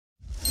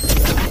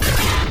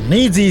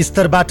निजी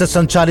स्तरबाट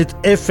सञ्चालित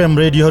एफएम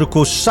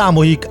रेडियोहरूको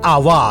सामूहिक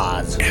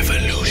आवाज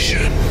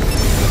एभोल्युसन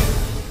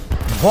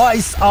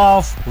भोइस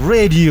अफ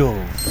रेडियो।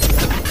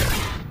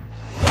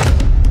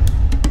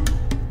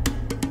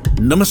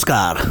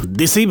 नमस्कार।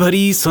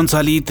 देशैभरि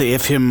सञ्चालित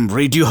एफएम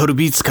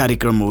रेडियोहरूबीच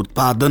कार्यक्रम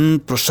उत्पादन,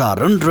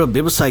 प्रसारण र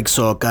व्यावसायिक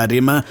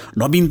सहकार्यमा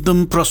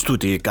नवीनतम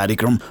प्रस्तुति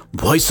कार्यक्रम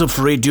भोइस अफ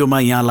रेडियोमा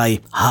यहाँलाई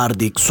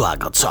हार्दिक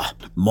स्वागत छ।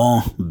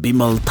 म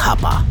विमल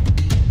थापा।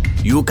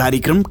 यो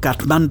कार्यक्रम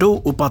काठमाडौँ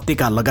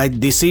उपत्यका लगायत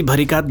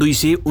देशैभरिका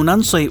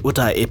 279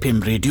 वटा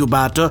एफएम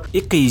रेडियोबाट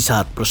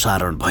एकैसाथ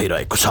प्रसारण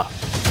भइरहेको छ।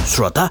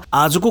 श्रोता,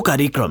 आजको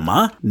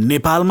कार्यक्रममा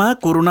नेपालमा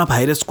कोरोना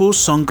भाइरसको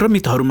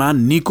संक्रमितहरूमा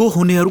निको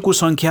हुनेहरूको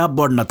संख्या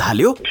बढ्न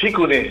थाल्यो। ठिक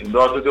हुने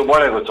दर त्यो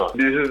बढेको छ।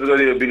 विशेष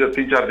गरी विगत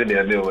 3-4 दिन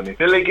हेर्ने हो भने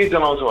त्यसले के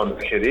जनाउँछ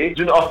भन्दाखेरि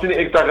जुन अस्ति नै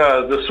एकताका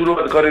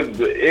सुरुवात करिब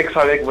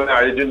 1-1.5 महिना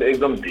अगाडि जुन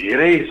एकदम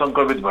धेरै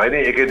संक्रमित भए नि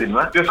एकै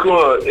दिनमा, त्यसको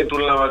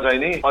तुलनामा चाहिँ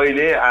नि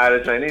अहिले आएर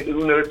चाहिँ नि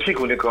उनीहरू ठिक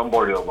हुने क्रम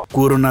बढ्यो।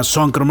 कोरोना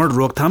संक्रमण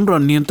रोकथाम र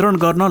नियन्त्रण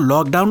गर्न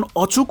लकडाउन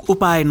अचूक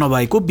उपाय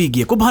नभएको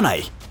विज्ञको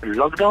भनाई।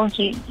 लकडाउन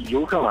चाहिँ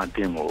एउटा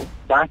माध्यम हो,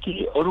 बाँकी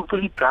अरू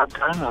पनि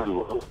प्रावधानहरू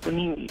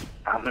पनि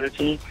हाम्रो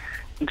चाहिँ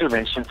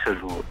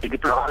इन्टरभेन्सन्सहरू यदि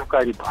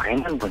प्रभावकारी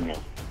भएनन् भने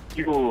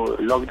यो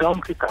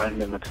लकडाउनकै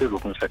कारणले मात्रै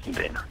रोक्न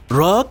सकिँदैन।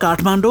 र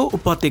काठमाडौँ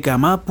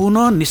उपत्यकामा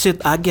पुनः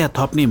निषेध आज्ञा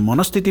थप्ने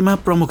मनस्थितिमा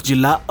प्रमुख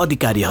जिल्ला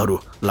अधिकारीहरू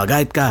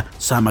लगायतका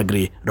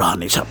सामग्री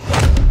रहनेछ।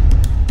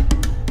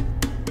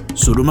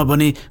 सुरुमा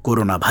भने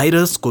कोरोना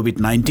भाइरस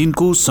कोभिड-19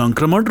 को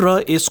संक्रमण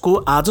र यसको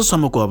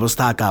आजसम्मको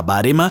अवस्थाका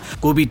बारेमा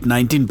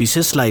कोभिड-19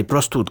 विशेषलाई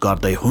प्रस्तुत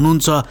गर्दै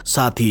हुनुहुन्छ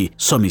साथी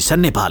समीक्षा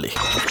नेपाली।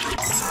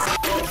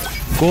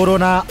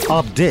 Corona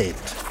update.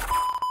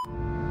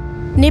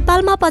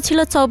 नेपालमा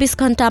पछिल्लो 24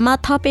 घण्टामा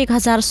थप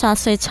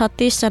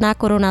 1736 जना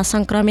कोरोना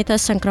संक्रमित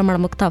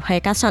संक्रमणमुक्त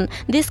भएका छन्।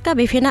 देशका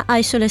विभिन्न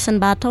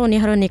आइसोलेसनबाट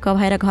उनीहरू निको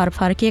भएर घर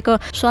फर्किएको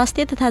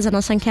स्वास्थ्य तथा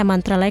जनसङ्ख्या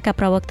मन्त्रालयका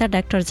प्रवक्ता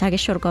डाक्टर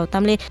जागेश्वर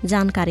गौतमले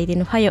जानकारी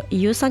दिनुभयो।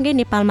 यो सँगै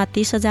नेपालमा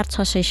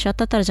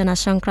 30,677 जना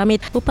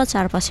संक्रमित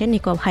उपचारपछि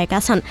निको भएका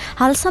छन्।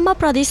 हालसम्म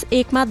प्रदेश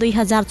 1 मा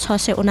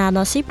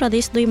 2,679,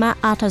 प्रदेश 2 मा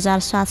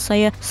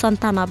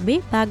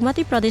 8,797,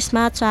 बागमती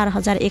प्रदेशमा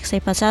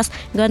 4,150,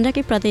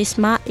 गण्डकी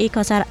प्रदेशमा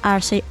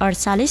 1,848,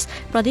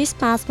 प्रदेश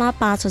 5 मा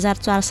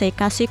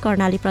 5,481,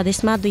 कर्णाली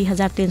प्रदेशमा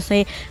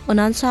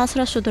 2,349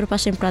 र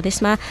सुदूरपश्चिम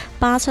प्रदेशमा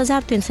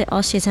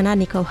 5,380 जना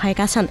निको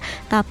भएका छन्।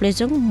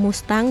 ताप्लेजुङ,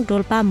 मुस्ताङ,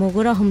 डोल्पा,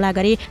 मुगु र हुम्ला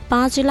गरी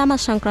 5 जिल्लामा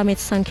संक्रमित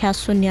संख्या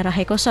 0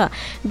 रहेको छ।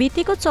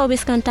 बितेको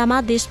 24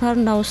 घण्टामा देशभर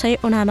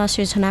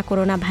 979 जना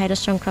कोरोना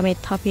भाइरस संक्रमित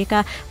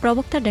थपिएका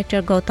प्रवक्ता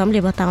डाक्टर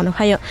गौतमले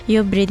बताउनुभयो।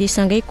 यो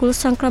वृद्धिसँगै कुल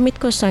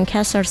संक्रमितको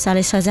संख्या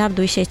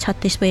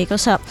 47,236 पुगेको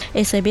छ।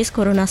 यसैबीच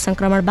कोरोना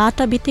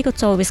संक्रमणबाट बितेको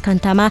 24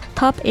 घण्टामा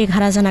थप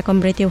 11 जनाको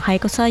मृत्यु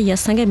भएको छ।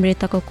 यससँगै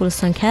मृतकको कुल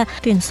संख्या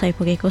 300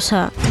 पुगेको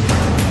छ।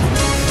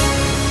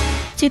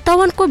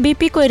 चितवनको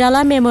बीपी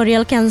कोइराला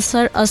मेमोरियल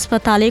क्यान्सर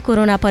अस्पतालले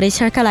कोरोना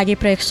परीक्षणका लागि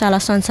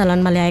प्रयोगशाला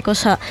सञ्चालनमा ल्याएको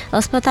छ।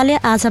 अस्पतालले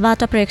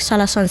आजबाट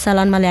प्रयोगशाला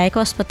सञ्चालनमा ल्याएको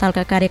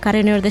अस्पतालका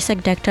कार्यकारी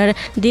निर्देशक डाक्टर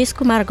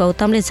देशकुमार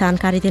गौतमले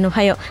जानकारी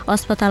दिनुभयो।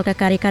 अस्पतालका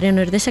कार्यकारी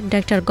निर्देशक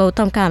डाक्टर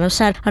गौतमका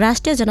अनुसार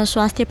राष्ट्रिय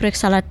जनस्वास्थ्य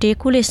प्रयोगशाला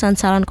टेकुले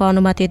सञ्चालनको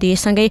अनुमति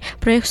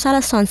दिएसँगै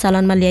प्रयोगशाला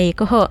सञ्चालनमा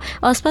ल्याइएको हो।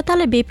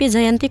 अस्पतालले बीपी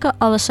जयन्तीको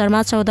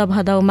अवसरमा 14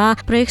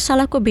 भदौमा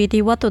प्रयोगशालाको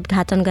विधिवत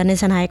उद्घाटन गर्ने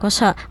जनाएको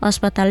छ।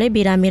 अस्पतालले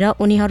बिरामी र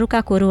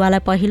उनीहरूका कोरुवालाई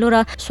पहिलो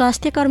र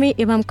स्वास्थ्यकर्मी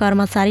एवं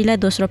कर्मचारीलाई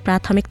दोस्रो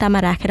प्राथमिकतामा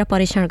राखेर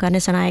परीक्षण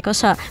गर्ने जनाएको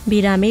छ।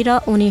 बिरामी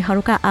र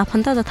उनीहरूका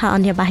आफन्त तथा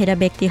अन्य बाहिर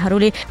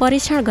व्यक्तिहरूले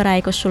परीक्षण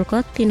गराएको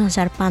शुल्क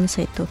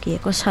 3,500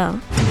 तोकिएको छ।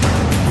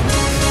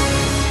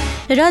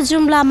 र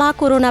जुम्लामा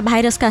कोरोना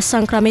भाइरसका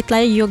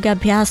संक्रमितलाई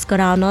योगाभ्यास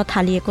गराउन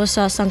थालिएको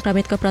छ।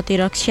 संक्रमितको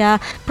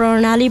प्रतिरक्षा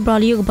प्रणाली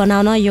बलियो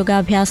बनाउन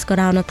योगाभ्यास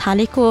गराउन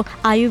थालेको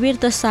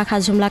आयुर्वेद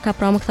शाखा जुम्लाका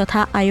प्रमुख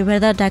तथा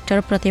आयुर्वेद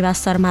डाक्टर प्रतिभा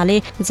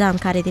शर्माले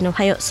जानकारी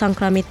दिनुभयो।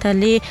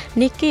 संक्रमितले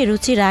निकै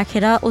रुचि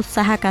राखेर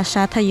उत्साहका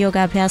साथ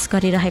योगाभ्यास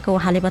गरिरहेको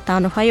उहाँले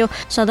बताउनुभयो।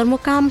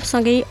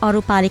 सदरमुकामसँगै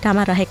अरू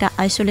पालिकामा रहेका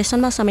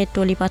आइसोलेसनमा समेत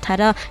टोली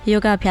पठाएर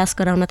योगाभ्यास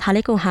गराउन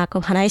थालेको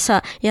उहाँको भनाइ छ।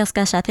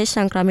 यसका साथै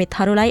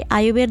संक्रमितहरूलाई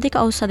आयुर्वेदिक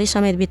औषधि समेत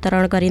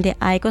वितरण गरिँदै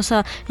आएको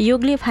छ।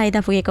 योगले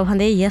फाइदा पुगेको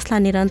भन्दै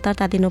यसलाई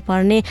निरन्तरता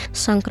दिनुपर्ने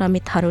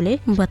संक्रमितहरूले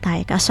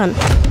बताएका छन्।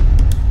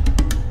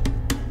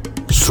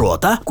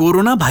 श्रोता,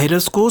 कोरोना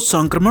भाइरसको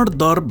संक्रमण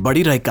दर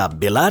बढिरहेका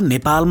बेला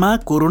नेपालमा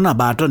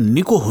कोरोनाबाट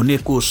निको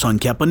हुनेको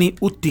संख्या पनि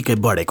उत्तिकै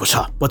बढेको छ।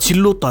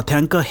 पछिल्लो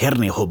तथ्याङ्क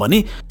हेर्ने हो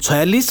भने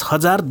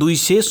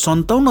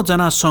 46,257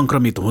 जना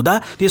संक्रमित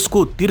हुँदा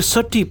त्यसको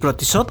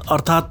 63%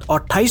 अर्थात्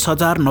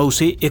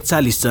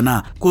 28,941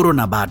 जना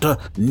कोरोनाबाट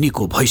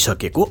निको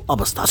भइसकेको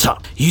अवस्था छ।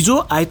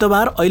 हिजो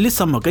आइतबार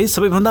अहिलेसम्मकै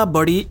सबैभन्दा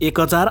बढी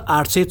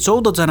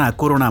 1,814 जना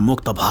कोरोना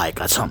मुक्त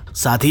भएका छन्।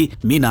 साथी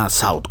मिना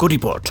साउथको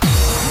report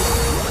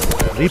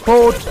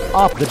report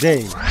of the day.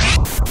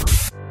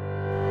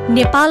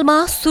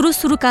 नेपालमा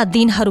सुरुका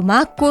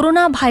दिनहरूमा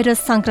कोरोना भाइरस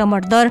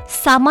संक्रमण दर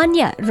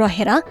सामान्य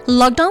रहेर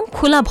लकडाउन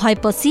खुला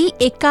भएपछि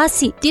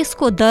 81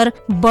 त्यसको दर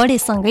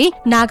बढेसँगै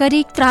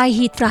नागरिक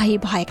त्राही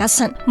भएका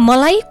छन्।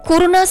 मलाई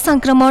कोरोना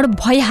संक्रमण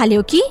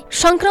भइहाल्यो कि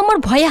संक्रमण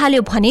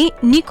भइहाल्यो भने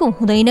निको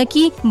हुँदैन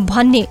कि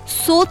भन्ने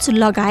सोच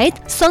लगायत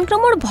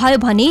संक्रमण भयो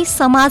भने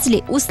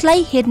समाजले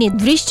उसलाई हेर्ने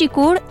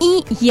दृष्टिकोण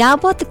यी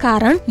यावत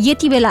कारण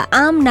यति बेला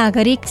आम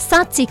नागरिक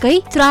साँच्चीकै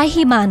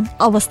त्राहीमान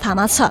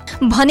अवस्थामा छ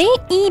भने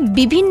यी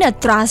विभिन्न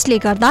त्रासले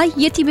गर्दा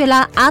यति बेला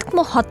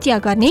आत्महत्या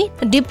गर्ने,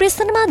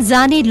 डिप्रेसनमा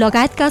जाने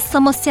लगायतका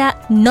समस्या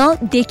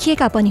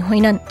नदेखिएका पनि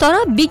होइनन्।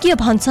 तर विज्ञ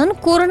भन्छन्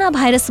कोरोना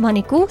भाइरस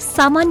भनेको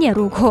सामान्य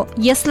रोग हो।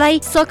 यसलाई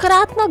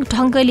सकारात्मक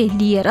ढंगले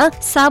लिएर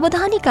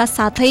सावधानीका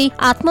साथै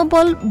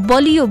आत्मबल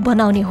बलियो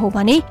बनाउने हो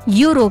भने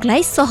यो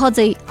रोगलाई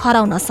सहजै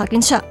हराउन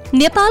सकिन्छ।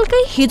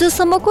 नेपालकै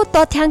हिजोसम्मको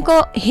तथ्याङ्क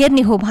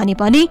हेर्ने हो भने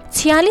पनि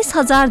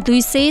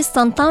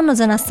 46,257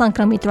 जना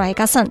संक्रमित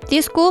रहेका छन्।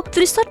 त्यसको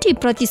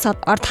 63%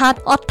 अर्थात्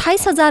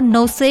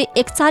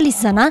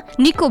 28,941 जना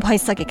निको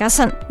भइसकेका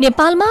छन्।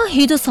 नेपालमा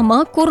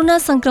हिजोसम्म कोरोना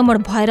संक्रमण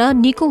भएर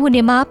निको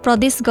हुनेमा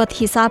प्रदेशगत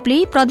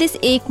हिसाबले प्रदेश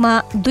 1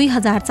 मा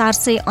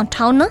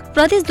 2,458,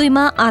 प्रदेश 2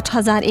 मा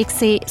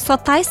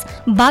 8,127,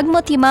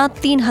 बागमतीमा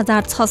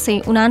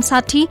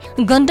 3,659,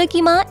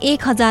 गण्डकीमा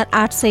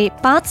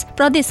 1,805,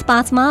 प्रदेश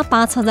 5 मा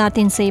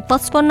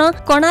 5,355,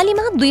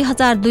 कर्णालीमा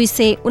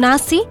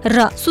 2,279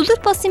 र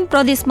सुदूरपश्चिम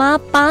प्रदेशमा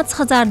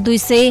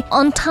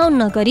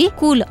 5,258 गरी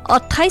कुल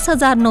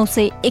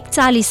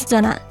 28,941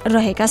 जना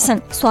रहेका छन्।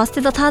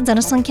 स्वास्थ्य तथा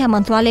जनसंख्या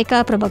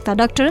मन्त्रालयका प्रवक्ता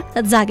डाक्टर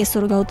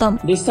जागेश्वर गौतम।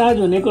 डिस्चार्ज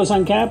हुनेको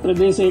संख्या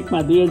प्रदेश 1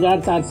 मा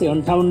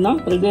 2,458,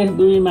 प्रदेश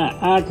 2 मा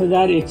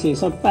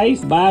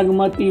 8,127,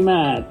 बागमतीमा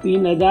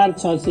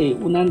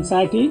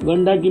 3,659,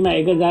 गण्डकीमा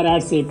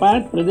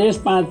 1,805, प्रदेश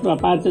 5 मा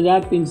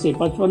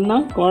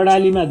 5,355,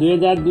 कर्णालीमा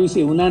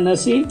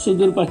 2,279,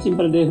 सुदूरपश्चिम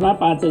प्रदेशमा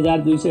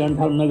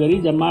 5,258 गरी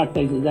जम्मा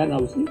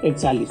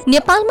 28,941।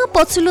 नेपालमा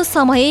पछिल्लो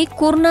समय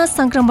कोरोना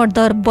संक्रमण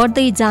दर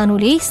बढ्दै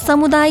जानुले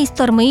समुदाय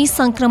स्तरमै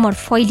संक्रमण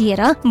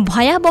फैलिएर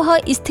भयावह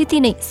स्थिति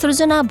नै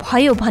सृजना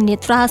भयो भन्ने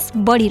त्रास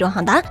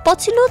बढिरहँदा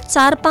पछिल्लो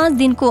 4-5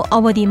 दिनको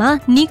अवधिमा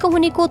निको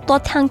हुनेको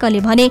तथ्याङ्कले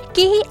भने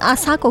केही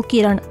आशाको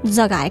किरण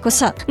जगाएको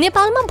छ।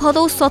 नेपालमा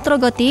भदौ 17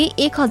 गते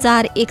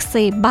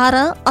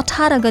 1,112,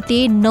 18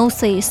 गते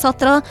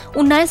 917,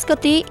 19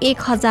 गते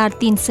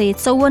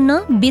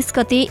 1,354, 20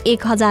 गते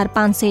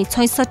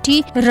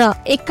 1,566 र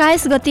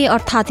 21 गते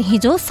अर्थात्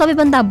हिजो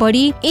सबैभन्दा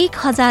बढी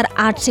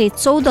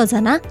 1,814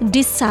 जना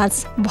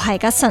डिस्चार्ज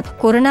भएका छन्।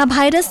 कोरोना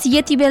भाइरस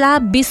यति बेला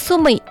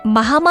विश्वमै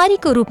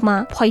महामारीको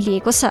रूपमा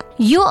फैलिएको छ।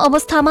 यो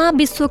अवस्थामा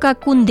विश्वका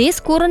कुन देश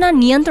कोरोना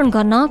नियन्त्रण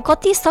गर्न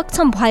कति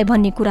सक्षम भए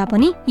भन्ने कुरा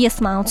पनि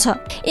यसमा आउँछ।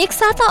 एक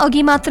साता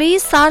अघि मात्रै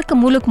सार्क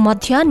मुलुक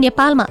मध्य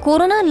नेपालमा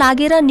कोरोना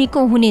लागेर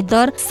निको हुने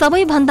दर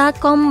सबैभन्दा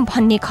कम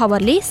भन्ने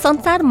खबरले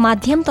सञ्चार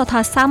माध्यम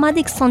तथा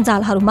सामाजिक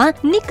सञ्जालहरूमा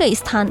निकै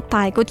स्थान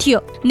पाएको थियो।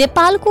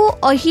 नेपालको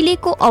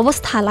अहिलेको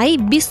अवस्थालाई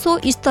विश्व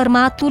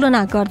स्तरमा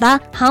तुलना गर्दा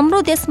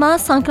हाम्रो देशमा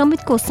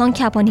संक्रमितको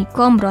संख्या पनि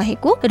कम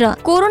रहेको र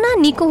कोरोना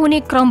निको हुने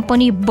क्रम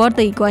पनि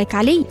बढ्दै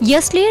गएकाले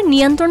यसले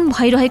नियन्त्रण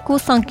भइरहेको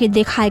संकेत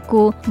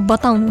देखाएको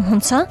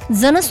बताउनुहुन्छ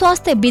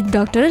जनस्वास्थ्यविद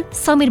डाक्टर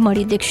समीर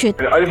मणि दीक्षित।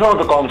 अहिलेसम्म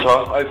त कम छ।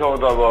 अहिलेसम्म त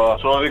अब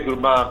स्वाभाविक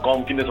रूपमा कम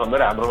किन छ भन्दा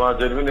हाम्रोमा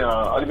जहिले पनि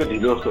अलिकति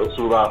ढिलो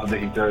सुरुवात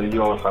देखिन्छ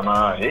यो अवस्थामा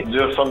है।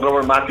 जो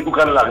संक्रमण माथि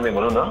उकालो लाग्ने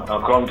भनौँ न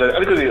क्रम चाहिँ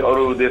अलिकति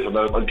अरू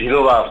देशभन्दा ढिलो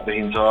वास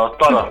देखिन्छ।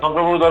 तर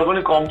संक्रमण दर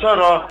पनि कम छ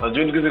र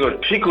जुन किसिमको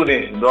ठिक हुने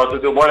दर छ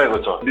त्यो बढेको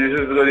छ।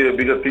 विशेष गरी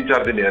विगत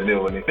 3-4 दिन हेर्ने हो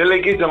भने त्यसले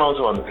के जनाउँछ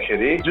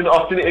भन्दाखेरि जुन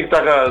अस्ति नै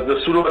एकताका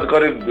सुरुवात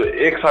करिब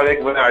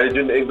 1-1.5 महिना अगाडि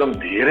जुन एकदम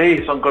धेरै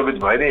संक्रमित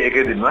भयो नि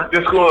एकै दिनमा,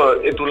 त्यसको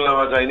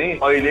तुलनामा चाहिँ नि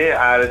अहिले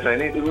आएर चाहिँ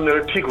नि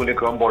उनीहरू ठिक हुने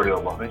क्रम बढ्यो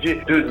भनेपछि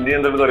त्यो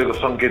नियन्त्रण गरेको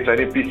संकेत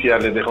चाहिँ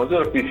पीसीआरले देखाउँछ र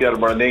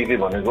पीसीआरबाट नेगेटिभ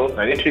भनेको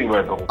चाहिँ ठिक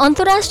भएको।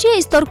 अन्तर्राष्ट्रिय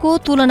स्तरको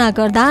तुलना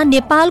गर्दा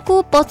नेपालको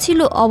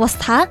पछिल्लो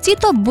अवस्था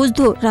चित्त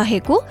बुझ्दो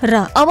रहेको र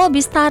अब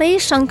बिस्तारै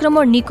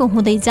संक्रमण निको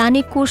हुँदै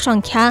जानेको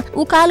संख्या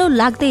उकालो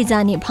लाग्दै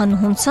जाने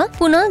भन्नुहुन्छ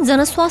पुनः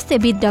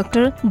जनस्वास्थ्यविद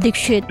डाक्टर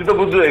दीक्षित। चित्त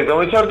बुझ्दो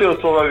एकदमै छ, त्यो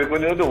स्वाभाविक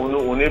पनि हो, त्यो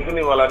हुने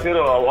पनि वाला थियो र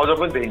अझ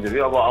पनि देखिन्छ कि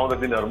अब आउँदा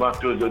दिनहरूमा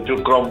त्यो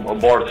क्रम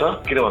बढ्छ।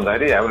 किन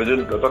भन्दाखेरि हाम्रो जुन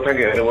तथ्याङ्क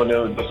हेर्यो भने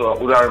जस्तो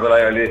उदाहरणको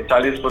लागि अहिले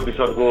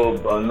 40% को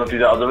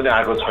नतिजा अझ पनि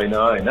आएको छैन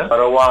होइन, र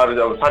उहाँहरू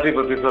अब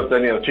 60%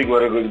 चाहिँ ठिक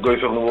भएर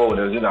गइसक्नुभयो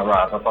भनेर जुन हाम्रो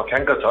हातमा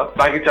तथ्याङ्क छ।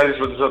 बाँकी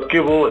 40% के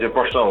भयो त्यो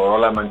प्रश्न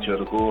होला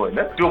मान्छेहरूको होइन।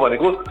 त्यो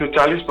भनेको त्यो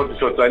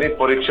 40% चाहिँ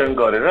परीक्षण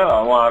गरेर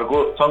उहाँहरूको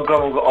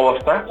संक्रमणको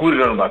अवस्था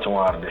कुरिरहनु भएको छ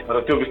उहाँहरूले, र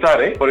त्यो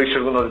बिस्तारै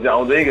परीक्षणको नतिजा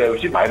आउँदै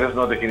गएपछि भाइरस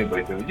नदेखिने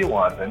भइसकेपछि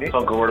उहाँहरू चाहिँ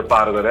संक्रमण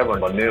पार गरे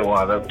भन्ने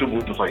उहाँहरूलाई त्यो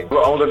बुझ्नु सकिन्छ।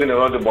 आउँदा दिन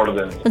किन त्यो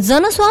बढ्दैन।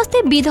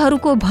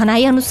 जनस्वास्थ्यविदहरूको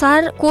भनाइ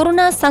अनुसार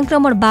कोरोना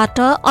संक्रमणबाट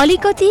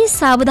अलिकति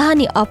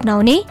सावधानी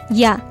अपनाउने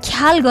या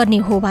ख्याल गर्ने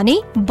हो भने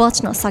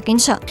बच्न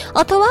सकिन्छ,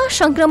 अथवा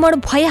संक्रमण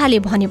भइहाले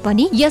भने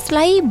पनि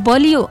यसलाई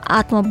बलियो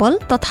आत्मबल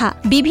तथा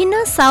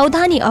विभिन्न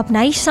सावधानी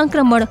अपनाई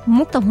संक्रमण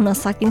मुक्त हुन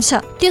सकिन्छ।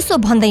 त्यसो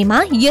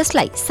भन्दैमा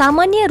यसलाई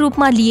सामान्य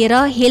रूपमा लिएर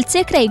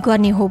हेलचेक्राइ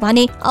गर्ने हो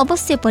भने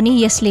अवश्य पनि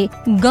यसले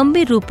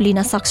गम्भीर रूप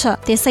लिन सक्छ।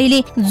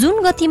 त्यसैले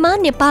जुन गतिमा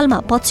नेपालमा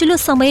पछिल्लो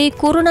समय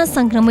कोरोना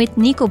संक्रमित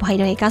निको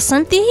भइरहेका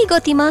छन्, त्यही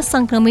गतिमा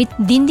संक्रमित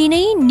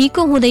दिनदिनै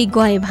निको हुँदै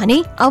गए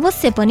भने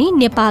अवश्य पनि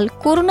नेपाल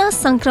कोरोना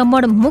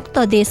संक्रमण मुक्त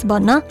देश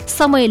बन्न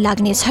समय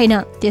लाग्ने छैन।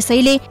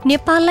 त्यसैले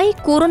नेपाललाई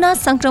कोरोना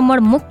संक्रमण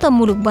मुक्त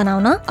मुलुक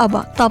बनाउन अब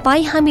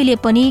तपाईँ हामीले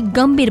पनि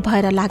गम्भीर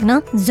भएर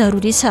लाग्न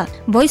जरुरी छ।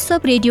 भोइस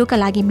अफ रेडियोका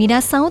लागि मीरा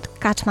साउद,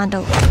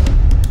 काठमाडौँ।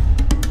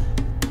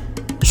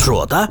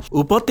 श्रोता,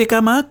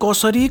 उपत्यकामा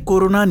कसरी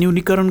कोरोना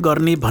न्यूनीकरण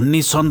गर्ने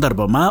भन्ने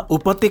सन्दर्भमा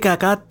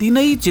उपत्यकाका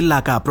 3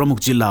 जिल्लाका प्रमुख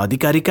जिल्ला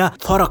अधिकारीका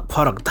फरक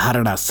फरक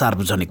धारणा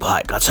सार्वजनिक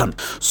भएका छन्।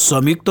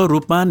 संयुक्त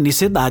रूपमा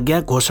निषेधाज्ञा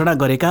घोषणा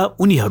गरेका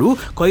उनीहरू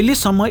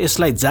कहिलेसम्म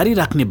यसलाई जारी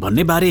राख्ने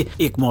भन्ने बारे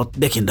एकमत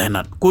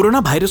देखिँदैनन्।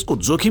 कोरोना भाइरसको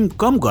जोखिम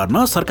कम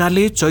गर्न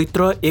सरकारले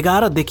चैत्र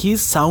 11 देखि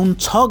साउन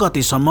 6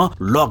 गतेसम्म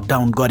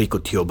लकडाउन गरेको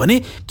थियो भने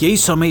केही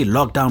समय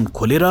लकडाउन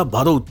खोलेर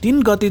भदौ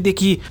 3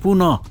 गतेदेखि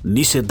पुनः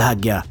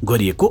निषेधाज्ञा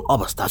गरिएको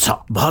अवस्था छ।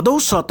 भदौ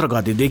 17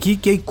 गतेदेखि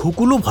केही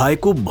खुकुलो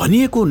भएको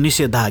भनिएको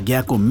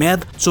निषेधाज्ञाको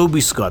म्याद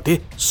 24 गते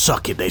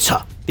सकिँदैछ।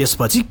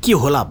 त्यसपछि के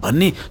होला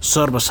भन्ने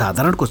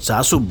सर्वसाधारणको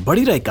चासो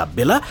बढिरहेका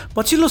बेला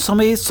पछिल्लो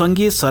समय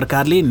संघीय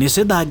सरकारले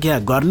निषेधाज्ञा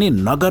गर्ने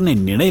नगर्ने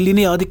निर्णय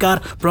लिने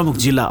अधिकार प्रमुख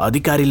जिल्ला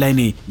अधिकारीलाई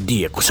नै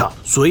दिएको छ।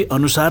 सोही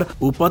अनुसार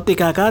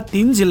उपत्यकाका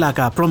 3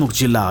 जिल्लाका प्रमुख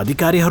जिल्ला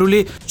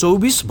अधिकारीहरूले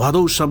 24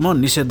 भदौसम्म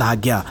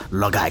निषेधाज्ञा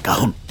लगाएका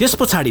हुन्। त्यस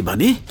पछाडि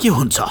भने के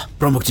हुन्छ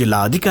प्रमुख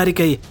जिल्ला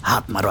अधिकारीकै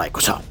हातमा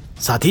रहेको छ।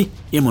 साथी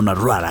यमुना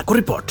रुवाराको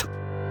रिपोर्ट।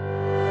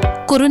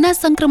 कोरोना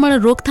संक्रमण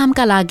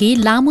रोकथामका लागि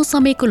लामो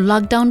समयको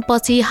लकडाउन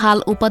पछि हाल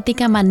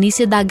उपत्यकामा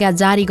निषेधाज्ञा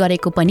जारी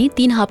गरेको पनि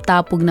 3 हप्ता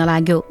पुग्न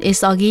लाग्यो।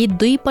 यसअघि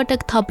 2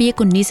 पटक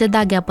थपिएको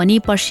निषेधाज्ञा पनि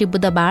पर्सि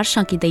बुधबार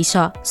सकिँदैछ।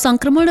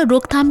 संक्रमण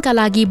रोकथामका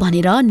लागि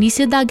भनेर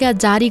निषेधाज्ञा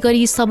जारी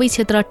गरी सबै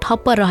क्षेत्र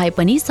ठप्प रहे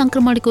पनि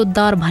संक्रमणको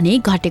दर भने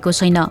घटेको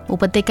छैन।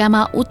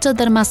 उपत्यकामा उच्च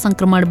दरमा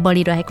संक्रमण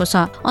बढिरहेको छ।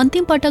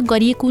 अन्तिम पटक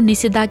गरिएको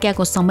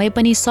निषेधाज्ञाको समय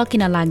पनि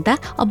सकिन लाग्दा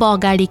अब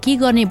अगाडि के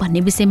गर्ने भन्ने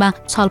विषयमा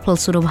छलफल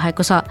सुरु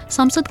भएको छ।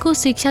 संसदको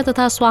शिक्षा तथा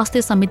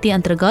स्वास्थ्य समिति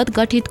अन्तर्गत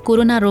गठित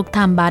कोरोना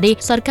रोकथाम बारे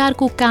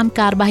सरकारको काम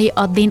कारबाही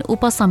अध्ययन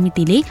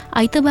उपसमितिले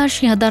आइतबार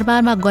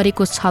सिंहदरबारमा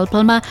गरेको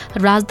छलफलमा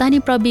राजधानी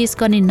प्रवेश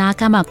गर्ने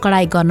नाकामा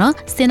कडाई गर्न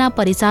सेना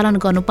परिचालन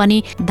गर्नुपर्ने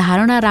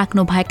धारणा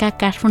राख्नु भएका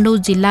काठमाडौँ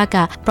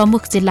जिल्लाका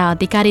प्रमुख जिल्ला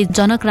अधिकारी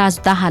जनकराज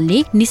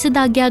दाहालले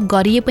निषेधाज्ञा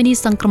गरिए पनि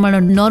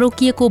संक्रमण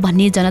नरोकिएको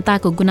भन्ने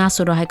जनताको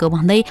गुनासो रहेको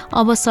भन्दै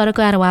अब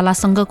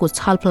सरकारवालासँगको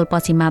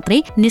छलफलपछि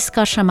मात्रै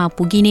निष्कर्षमा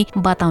पुगिने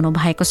बताउनु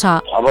भएको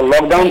छ। अब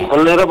लकडाउन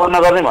खोल्ने र बन्द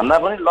गर्ने भन्दा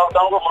पनि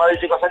लकडाउनको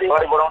रणनीति कसरी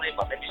अगाडि बढाउने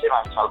भन्ने विषयमा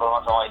हामी छलफलमा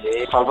छौँ।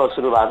 अहिले छलफल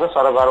सुरु भएको छ।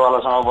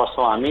 सरकारवालासँग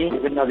बस्छौँ, हामी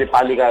विभिन्न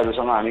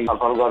पालिकाहरूसँग हामी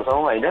छलफल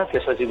गर्छौँ होइन।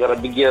 त्यसपछि गएर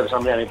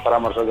विज्ञहरूसँग हामी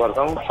परामर्श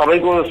गर्छौँ।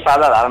 सबैको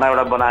साझा धारणा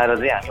एउटा बनाएर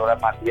चाहिँ हामी एउटा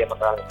माथिया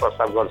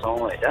प्रस्ताव गर्छौँ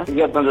होइन।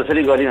 विगतमा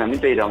जसरी गऱ्यौँ हामी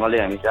त्यही ढङ्गले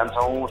हामी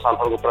जान्छौँ।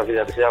 छलफलको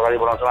प्रक्रिया त्यसरी अगाडि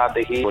बढाउँछौँ।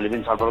 आजदेखि भोलि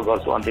पनि छलफल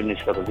गर्छौँ। अन्तिम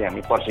निष्कर्ष चाहिँ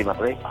हामी पर्सि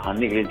मात्रै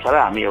निक्लिन्छ र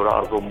हामी एउटा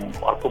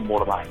अर्को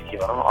मोडमा हामी के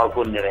गरौँ, अर्को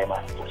निर्णयमा।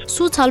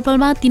 सो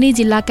छलफलमा 3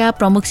 जिल्लाका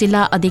प्रमुख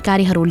जिल्ला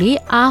अधिकारीहरूले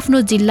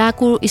आफ्नो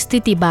जिल्लाको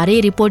स्थिति बारे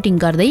रिपोर्टिङ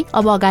गर्दै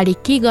अब अगाडि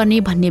के गर्ने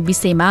भन्ने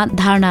विषयमा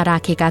धारणा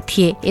राखेका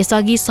थिए।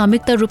 यसअघि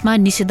संयुक्त रूपमा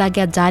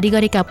निषेधाज्ञा जारी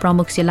गरेका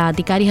प्रमुख जिल्ला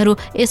अधिकारीहरू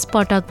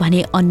यसपटक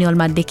भने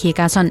अन्यलमा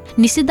देखिएका छन्।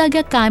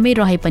 निषेधाज्ञा कायमै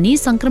रहे पनि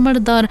संक्रमण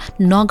दर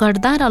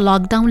नघट्दा र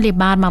लकडाउनले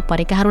मारमा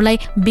परेकाहरूलाई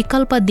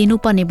विकल्प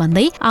दिनुपर्ने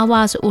भन्दै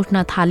आवाज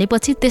उठ्न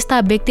थालेपछि त्यस्ता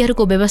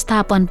व्यक्तिहरूको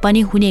व्यवस्थापन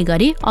पनि हुने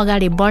गरी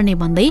अगाडि बढ्ने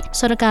भन्दै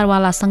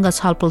सरकारवालासँग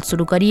छलफल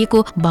सुरु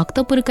गरिएको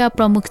भक्तपुरका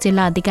प्रमुख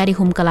जिल्ला अधिकारी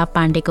हुमकला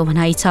पाण्डेको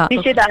भनाइ छ।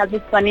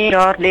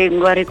 डरले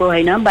गरेको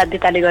होइन,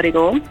 बाध्यताले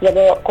गरेको हो। जब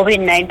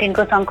कोभिड-19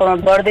 को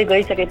संक्रमण बढ्दै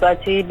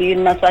गइसकेपछि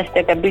विभिन्न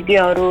स्वास्थ्यका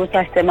विज्ञहरू,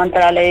 स्वास्थ्य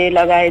मन्त्रालय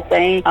लगायत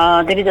चाहिँ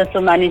धेरै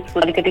जसो मानिसको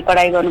अलिकति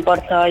कडाई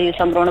गर्नुपर्छ, यो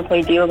संक्रमण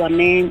फैलियो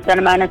भन्ने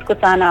जनमानसको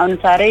चाहना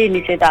अनुसारै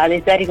निषेध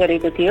आदेश जारी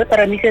गरेको थियो।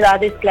 तर निषेध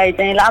आदेशलाई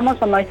चाहिँ लामो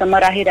समयसम्म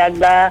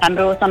राखिराख्दा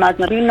हाम्रो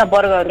समाजमा विभिन्न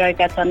वर्गहरू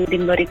रहेका छन्,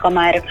 दिनभरि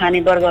कमाएर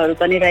खाने वर्गहरू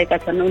पनि रहेका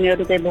छन्।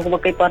 उनीहरू चाहिँ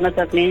भोकभोकै पर्न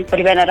सक्ने,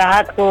 परिवार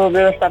राहतको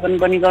व्यवस्थापन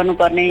पनि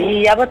गर्नुपर्ने,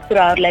 यी यावत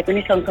कुराहरूलाई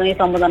पनि सँगसँगै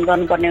सम्बोधन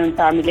गर्नुपर्ने हुन्छ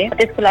हामीले।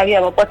 त्यसको लागि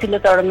अब पछिल्लो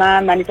चरणमा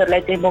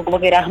मानिसहरूलाई चाहिँ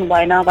भोकभोकै राख्नु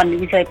भएन भन्ने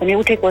विषय पनि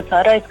उठेको छ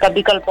र यसका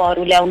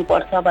विकल्पहरू ल्याउनु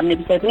पर्छ भन्ने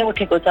विषय पनि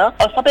उठेको छ।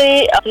 अब सबै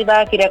सेवा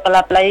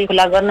क्रियाकलापलाई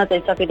खुला गर्न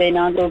चाहिँ सकिँदैन।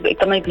 जो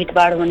एकदमै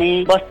भिडभाड हुने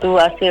वस्तु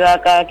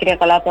सेवाका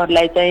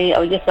क्रियाकलापहरूलाई चाहिँ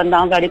अब यसभन्दा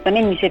अगाडि पनि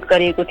निषेध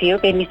गरिएको थियो।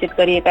 केही निषेध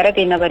गरिएका र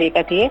केही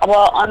नगरिएका थिए। अब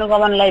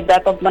अनुगमनलाई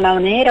व्यापक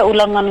बनाउने र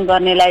उल्लङ्घन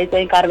गर्नेलाई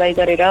चाहिँ कारबाही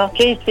गरेर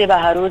केही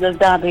सेवाहरू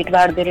जहाँ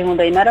भिडभाड धेरै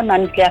हुँदैन र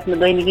मानिसले आफ्नो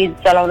दैनिकी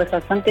चलाउन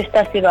सक्छन्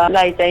त्यस्ता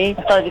सेवालाई चाहिँ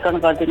सहजीकरण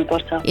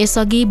गरिदिनुपर्छ।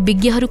 यसअघि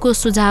विज्ञहरूको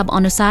सुझाव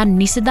अनुसार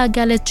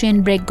निषेधाज्ञाले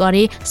चेन ब्रेक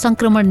गरे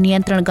संक्रमण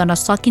नियन्त्रण गर्न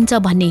सकिन्छ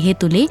भन्ने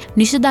हेतुले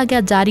निषेधाज्ञा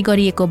जारी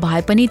गरिएको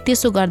भए पनि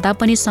त्यसो गर्दा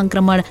पनि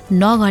संक्रमण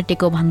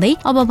नघटेको भन्दै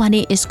अब भने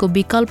यसको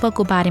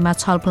विकल्पको बारेमा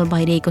छलफल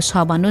भइरहेको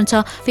छ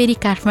भन्नुहुन्छ फेरि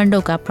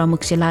काठमाडौँका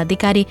प्रमुख जिल्ला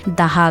अधिकारी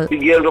दाहाल।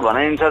 विज्ञहरूको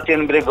भनाइन्छ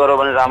चेन ब्रेक गरौँ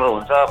भने राम्रो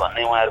हुन्छ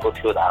भन्ने उहाँहरूको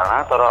थियो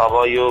धारणा, तर अब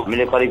यो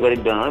हामीले करिब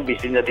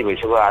 20 दिन जति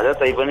भइसक्यो आज,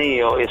 तैपनि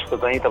यसको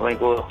चाहिँ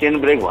तपाईँको चेन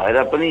ब्रेक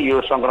भएर पनि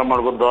यो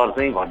संक्रमणको दर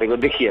चाहिँ घटेको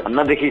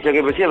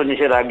देखिसकेपछि अब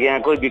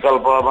निषेधाज्ञाको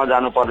विकल्पमा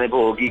जानुपर्ने पो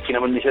हो कि,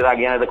 किनभने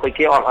निषेधाज्ञाले त खोइ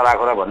के अर्थ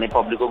राखेर भन्ने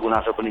पब्लिकको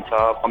गुनासो पनि छ,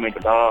 कमेन्ट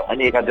छ।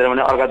 अनि एकातिर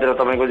भने अर्कातिर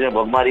तपाईँको चाहिँ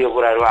भोकमारीको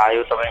कुराहरू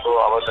आयो, तपाईँको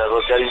अब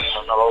रोजगारी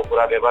नभएको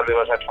कुरा, व्यापार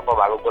व्यवसाय ठप्प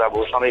भएको कुरा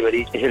भयो,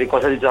 सधैँभरि यसरी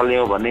कसरी चल्ने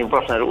हो भन्ने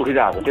प्रश्नहरू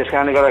उठिरहेको छ। त्यस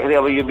कारणले गर्दाखेरि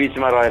अब यो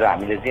बिचमा रहेर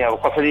हामीले चाहिँ अब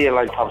कसरी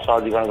यसलाई थप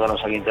सहजीकरण गर्न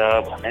सकिन्छ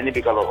भन्ने नै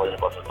विकल्प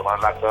खोज्नुपर्छ जस्तो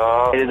मलाई लाग्छ।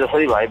 अहिले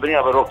जसरी भए पनि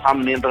अब रोकथाम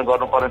नियन्त्रण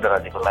गर्नुपर्ने त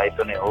राज्यको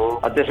दायित्व नै हो,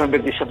 त्यसमा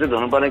व्यक्ति सचेत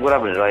हुनुपर्ने कुरा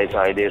पनि रहेछ।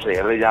 अहिले यसो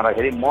हेर्दै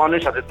जाँदाखेरि म नै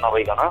सचेत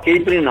नभइकन केही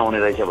पनि नहुने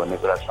रहेछ भन्ने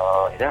कुरा छ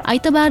होइन।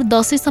 आइतबार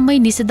दशैंसम्मै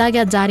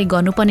निषेधाज्ञा जारी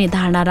गर्नुपर्ने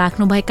धारणा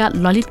राख्नुभएका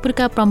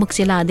ललितपुरका प्रमुख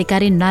जिल्ला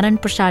अधिकारी नारायण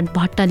प्रसाद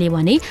भट्टले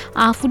भने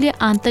आफूले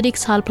आन्तरिक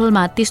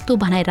छलफलमा त्यस्तो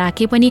भनाइ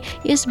राखे पनि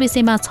यस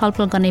विषयमा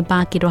छलफल गर्ने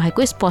बाँकी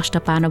रहेको स्पष्ट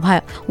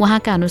पार्नुभयो।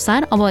 उहाँका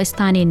अनुसार अब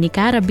स्थानीय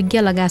निकाय र विज्ञ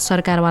लगायत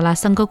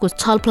सरकारवालासँगको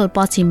छलफल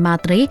पछि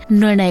मात्रै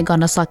निर्णय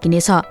गर्न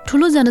सकिनेछ।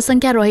 ठूलो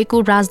जनसङ्ख्या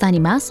रहेको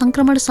राजधानीमा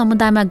संक्रमण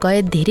समुदायमा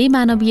गए धेरै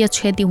मानवीय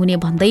क्षति हुने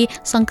भन्दै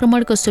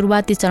संक्रमणको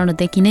सुरुवाती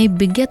चरणदेखि नै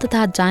विज्ञ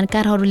तथा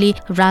जानकारहरूले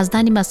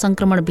राजधानीमा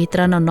संक्रमण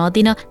भित्रन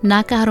नदिन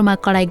नाकाहरूमा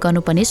कडाई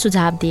गर्नुपर्ने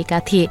सुझाव दिएका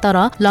थिए। तर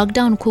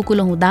लकडाउन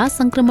खुकुलो हुँदा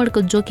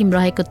संक्रमणको जोखिम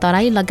रहेको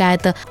तराई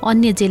लगायत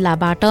अन्य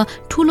जिल्लाबाट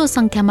ठूलो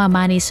संख्यामा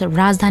मानिस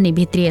राजधानी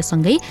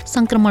भित्रिएसँगै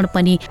संक्रमण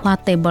पनि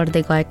ह्वात्तै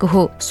बढ्दै गएको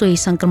हो। सोही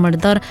संक्रमण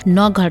दर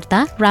नघट्दा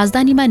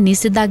राजधानीमा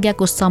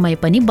निषेधाज्ञाको समय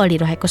पनि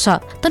बढिरहेको छ।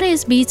 तर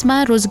यस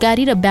बीचमा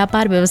रोजगारी र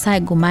व्यापार व्यवसाय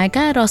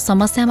गुमाएका र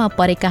समस्यामा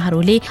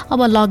परेकाहरूले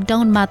अब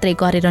लकडाउन मात्रै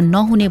गरेर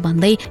नहुने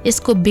भन्दै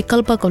यसको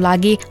विकल्पको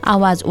लागि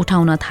आवाज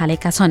उठाउन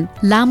थालेका छन्।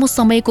 लामो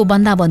समयको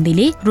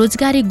बन्दाबन्दीले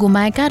रोजगारी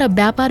गुमाएका र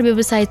व्यापार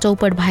व्यवसाय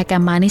चौपट भएका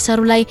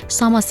मानिसहरूलाई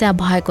समस्या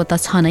भएको त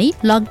छ नै,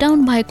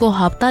 लकडाउन भएको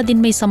हप्ता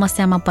दिनमै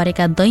समस्यामा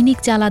परेका दैनिक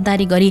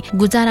ज्यालादारी गरी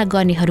गुजारा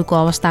गर्नेहरूको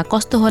अवस्था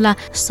कस्तो होला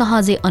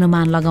सहजै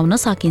अनुमान लगाउन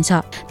सकिन्छ।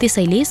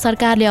 त्यसैले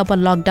सरकारले अब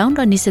लकडाउन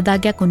र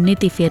निषेधाज्ञाको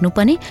नीति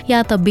फेर्नुपर्ने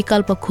या त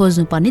विकल्प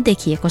खोज्नुपर्ने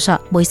देखिएको छ।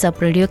 भोइस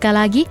अफ रेडियोका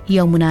लागि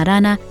यमुना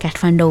राणा,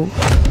 काठमाडौँ।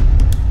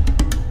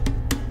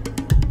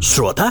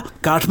 श्रोता,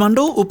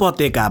 काठमाडौँ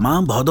उपत्यकामा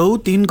भदौ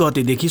 3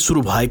 गतेदेखि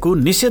सुरु भएको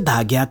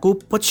निषेधाज्ञाको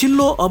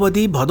पछिल्लो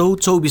अवधि भदौ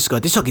 24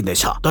 गते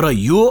सकिँदैछ। तर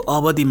यो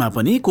अवधिमा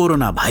पनि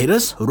कोरोना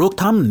भाइरस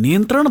रोकथाम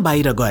नियन्त्रण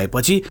बाहिर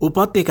गएपछि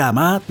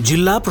उपत्यकामा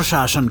जिल्ला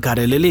प्रशासन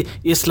कार्यालयले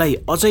यसलाई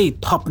अझै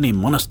थप्ने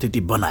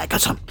मनस्थिति बनाएका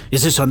छन्।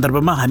 यसै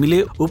सन्दर्भमा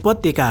हामीले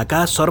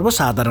उपत्यकाका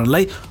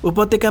सर्वसाधारणलाई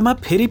उपत्यकामा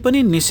फेरि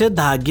पनि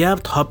निषेधाज्ञा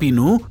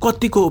थपिनु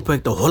कतिको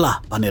उपयुक्त होला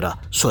भनेर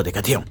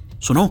सोधेका थियौं।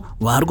 सुनौ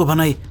उहाँहरूको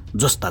भनाइ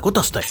जस्ताको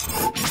तस्तै।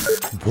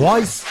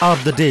 Voice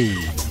of the day.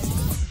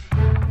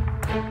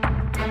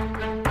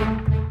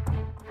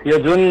 यो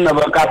जुन अब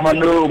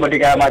काठमाडौँ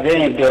उपत्यकामा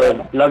चाहिँ त्यो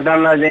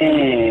लकडाउनलाई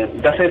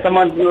चाहिँ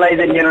दसैँसम्मलाई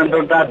चाहिँ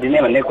निरन्तरता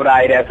दिने भन्ने कुरा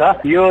आइरहेछ।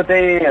 यो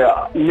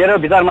चाहिँ मेरो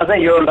विचारमा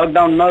चाहिँ यो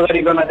लकडाउन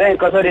नगरिकन चाहिँ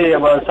कसरी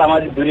अब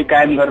सामाजिक दूरी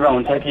कायम गरेर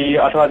हुन्छ कि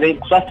अथवा चाहिँ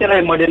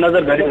स्वास्थ्यलाई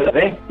मध्यनजर गरेर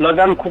चाहिँ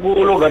लकडाउन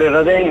खुकुलो गरेर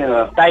चाहिँ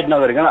टाइट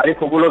नगरिकन अलिक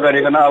खुकुलो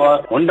गरिकन अब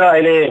हुन त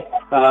अहिले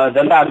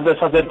जनताहरू त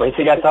सचेत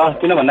भइसकेका छ।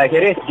 किन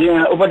भन्दाखेरि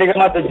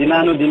उपत्यकामा त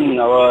दिनानुदिन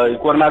अब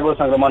कोरोनाको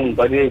संक्रमण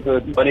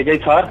बढेकै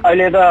छ।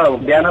 अहिले त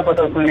बिहान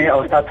पसल खुल्ने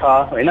अवस्था छ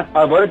होइन।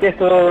 बरु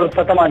त्यस्तो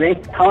सत्तामा चाहिँ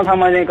ठाउँ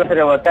ठाउँमा चाहिँ कसरी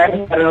अब टाइम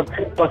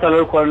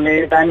पसलहरू खोल्ने,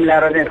 टाइम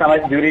ल्याएर चाहिँ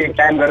सामाजिक दूरी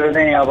कायम गरेर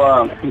चाहिँ अब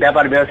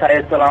व्यापार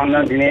व्यवसाय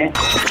चलाउन दिने।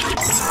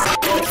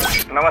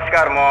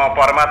 नमस्कार, म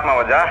परमात्मा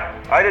ओझा।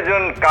 अहिले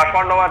जुन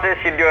काठमाडौँमा चाहिँ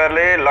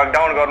सिडिओहरूले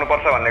लकडाउन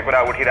गर्नुपर्छ भन्ने कुरा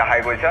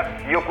उठिरहेको छ,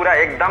 यो कुरा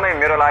एकदमै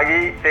मेरो लागि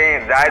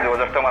चाहिँ जायज हो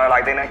जस्तो मलाई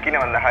लाग्दैन। किन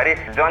भन्दाखेरि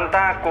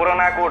जनता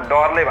कोरोनाको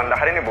डरले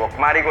भन्दाखेरि नि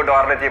भोकमारीको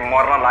डरले चाहिँ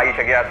मर्न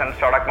लागिसकेका छन्।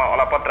 सडकमा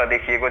अलपत्र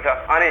देखिएको छ।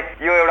 अनि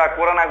यो एउटा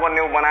कोरोनाको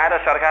न्यू बनाएर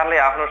सरकारले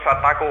आफ्नो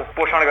सत्ताको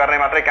पोषण गर्ने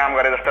मात्रै काम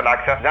गरे जस्तो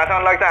लाग्छ।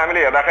 जहाँसम्म लाग्छ हामीले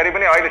हेर्दाखेरि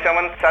पनि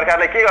अहिलेसम्म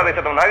सरकारले के गर्दैछ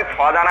त भन्दाखेरि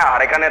 6 जना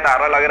हारेका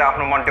नेताहरूलाई लगेर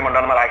आफ्नो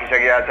मन्त्रीमण्डलमा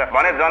राखिसकेका छ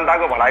भने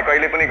जनताको भलाइ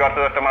कहिले पनि गर्छ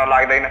जस्तो मलाई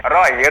लाग्दैन। र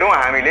हेरौँ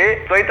हामीले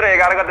चैत्र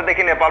 11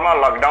 गतेदेखि नेपालमा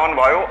लकडाउन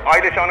भयो।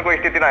 अहिलेसम्मको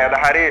स्थितिलाई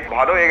हेर्दाखेरि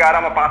भदौ 11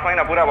 मा 5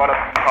 महिना पुरा भएर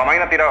 6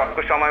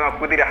 महिनातिरको समयमा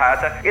कुदिरहेको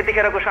छ।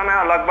 यतिखेरको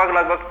समयमा लगभग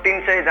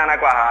 300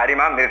 जनाको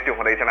हारीमा मृत्यु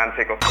हुँदैछ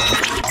मान्छेको।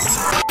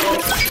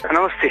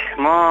 नमस्ते,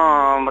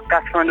 म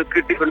काठमाडौँ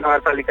कीर्तिपुर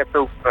नगरपालिका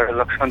चौकबाट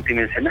लक्ष्मण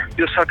तिमेल छैन।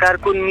 यो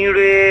सरकारको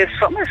निर्णय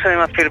समय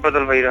समयमा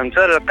फेरबदल भइरहन्छ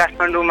र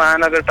काठमाडौँ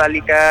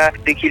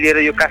महानगरपालिकादेखि लिएर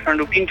यो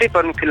काठमाडौँ 3टै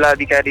प्रमुख जिल्ला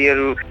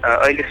अधिकारीहरू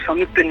अहिले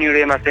संयुक्त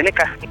निर्णयमा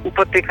चाहिँ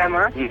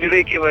उपत्यकामा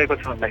निर्णय के भएको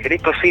छ भन्दाखेरि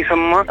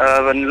दसैँसम्म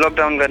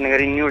लकडाउन गर्ने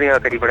गरी निर्णय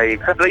अगाडि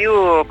बढाइएको छ। र यो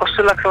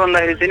कस्तो लाग्छ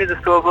भन्दाखेरि चाहिँ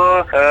जस्तो अब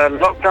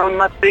लकडाउन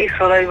मात्रै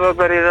सर्भाइभ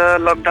गरेर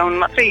लकडाउन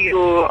मात्रै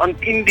यो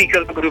अन्तिम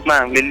विकल्पको रूपमा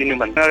हामीले लिनु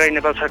भन्दा अगाडि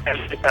नेपाल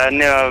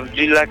सरकारले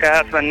जिल्लाका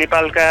अथवा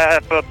नेपालका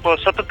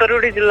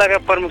 77वटै जिल्लाका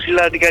प्रमुख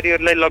जिल्ला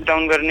अधिकारीहरूलाई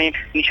लकडाउन गर्ने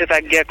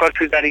निषेधाज्ञा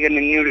कर्फ्यू जारी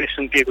गर्ने निर्देश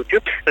सुम्पिएको थियो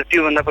र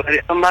त्योभन्दा पछाडि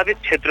सम्भावित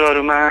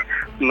क्षेत्रहरूमा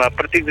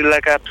प्रत्येक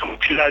जिल्लाका प्रमुख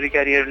जिल्ला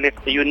अधिकारीहरूले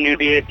यो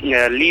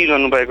निर्णय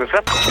लिइरहनु भएको छ।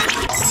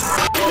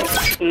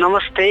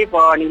 नमस्ते,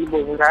 अनिल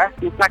बोगुरा,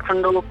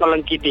 काठमाडौँ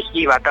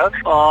कलङ्कीदेखिबाट।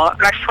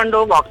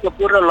 काठमाडौँ,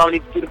 भक्तपुर र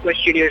ललितपुरको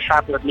सिडिओ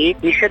साहबहरूले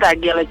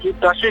निषेधाज्ञालाई चाहिँ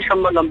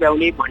 10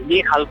 लम्ब्याउने भन्ने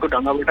खालको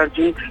ढङ्गबाट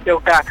जुन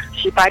एउटा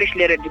सिफारिस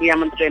लिएर गृह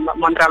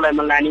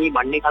मन्त्रालयमा लाने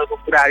भन्ने खालको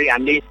कुराहरू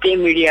हामीले त्यही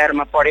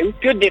मिडियाहरूमा पढ्यौँ।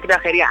 त्यो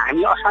देख्दाखेरि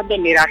हामी असाध्यै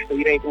निराश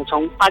भइरहेका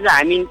छौँ। आज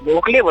हामी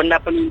भोकले भन्दा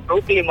पनि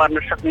रोगले मर्न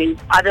सक्ने,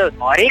 आज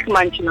हरेक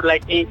मान्छेहरूलाई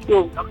चाहिँ त्यो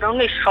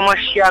लकडाउनै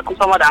समस्याको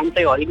समाधान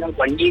चाहिँ होइन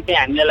भन्ने चाहिँ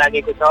हामीलाई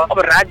लागेको छ। अब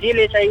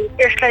राज्यले चाहिँ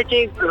यसलाई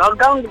चाहिँ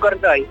लकडाउन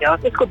गरेर होइन,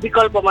 त्यसको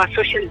विकल्पमा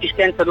सोसियल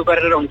डिस्टेन्सहरू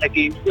गरेर हुन्छ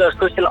कि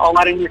सोसियल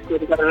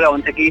अवेरनेसहरू गरेर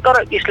हुन्छ कि, तर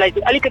यसलाई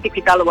चाहिँ अलिकति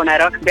फितालो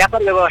बनाएर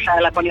व्यापार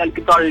व्यवसायलाई पनि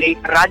अलिकति तलले,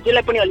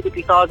 राज्यलाई पनि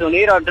अलिकति सहज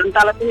हुने र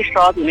जनतालाई पनि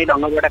सहज हुने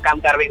ढङ्गबाट काम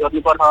कारबाही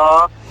गर्नुपर्छ।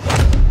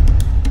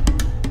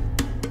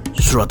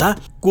 श्रोता,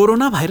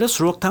 कोरोना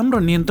भाइरस रोकथाम र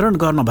नियन्त्रण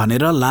गर्न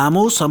भनेर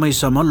लामो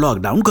समयसम्म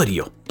लकडाउन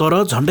गरियो, तर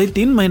झण्डै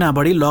 3 महिना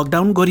बढी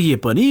लकडाउन गरिए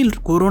पनि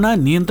कोरोना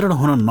नियन्त्रण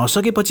हुन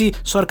नसकेपछि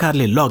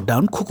सरकारले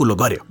लकडाउन खुकुलो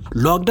गर्यो।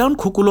 लकडाउन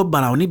खुकुलो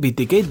बनाउने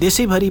बित्तिकै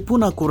देशैभरि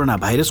पुनः कोरोना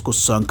भाइरसको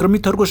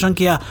संक्रमितहरूको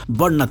संख्या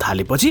बढ्न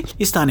थालेपछि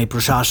स्थानीय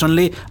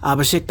प्रशासनले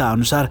आवश्यकता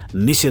अनुसार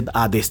निषेध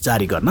आदेश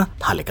जारी गर्न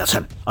थालेका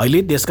छन्।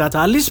 अहिले देशका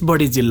 40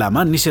 बढी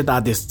जिल्लामा निषेध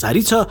आदेश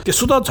जारी छ।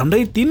 त्यसो त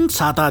झण्डै 3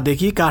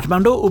 सातादेखि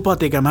काठमाडौँ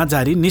उपत्यकामा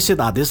जारी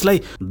निषेध आदेशलाई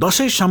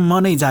 10 सम्म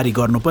नै जारी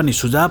गर्नुपर्ने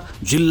सुझाव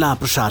जिल्ला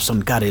प्रशासन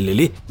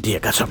कार्यालयले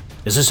दिएका छन्।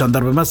 यसै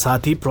सन्दर्भमा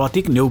साथी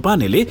प्रतीक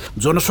नेउपानेले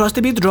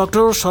जनस्वास्थ्यविद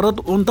डाक्टर शरद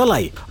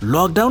ओन्तलाई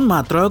लकडाउन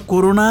मात्र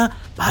कोरोना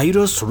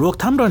भाइरस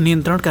रोकथाम र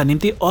नियन्त्रणका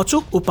निम्ति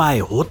अचूक उपाय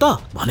हो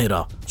त भनेर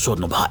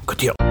सोध्नु भएको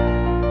थियो।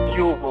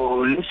 यो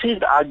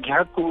निषेध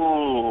आज्ञाको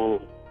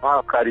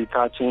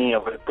प्रभावकारिता चाहिँ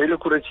अब पहिलो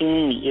कुरा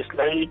चाहिँ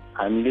यसलाई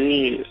हामीले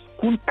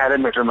कुन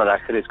प्यारामिटरमा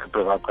राखेर यसको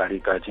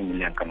प्रभावकारिता चाहिँ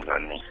मूल्याङ्कन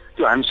गर्ने,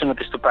 त्यो हामीसँग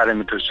त्यस्तो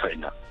प्यारामिटर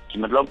छैन।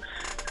 मतलब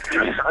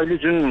अहिले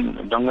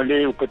जुन ढङ्गले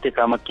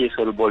उपत्यकामा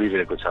केसहरू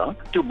बढिरहेको छ,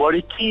 त्यो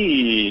बढेकी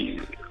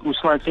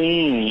उसमा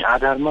चाहिँ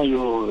आधारमा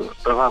यो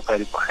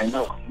प्रभावकारी भएन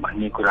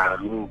भन्ने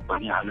कुराहरू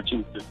पनि हाल्नु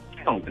चाहिँ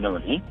किन हुँदैन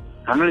भने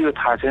हामीलाई यो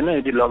थाहा छैन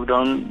यदि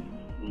लकडाउन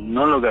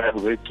नलगाएको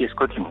भए केस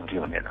कति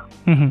हुन्थ्यो भनेर।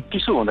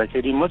 त्यसो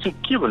हुँदाखेरि म चाहिँ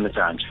के भन्न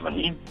चाहन्छु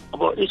भने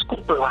अब यसको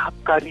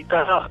प्रभावकारिता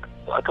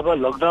अथवा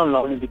लकडाउन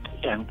लगाउने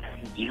बित्तिकै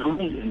हामी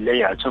जिरोमै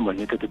ल्याइहाल्छौँ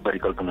भन्ने त त्यो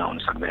परिकल्पना हुन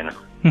सक्दैन।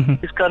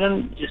 त्यसकारण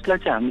यसलाई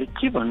चाहिँ हामीले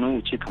के भन्नु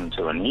उचित हुन्छ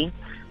भने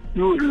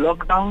यो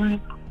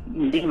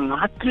लकडाउनले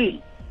मात्रै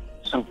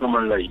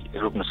सङ्क्रमणलाई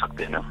रोक्न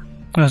सक्दैन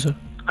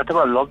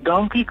अथवा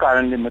लकडाउनकै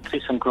कारणले मात्रै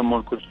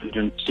सङ्क्रमणको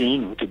जुन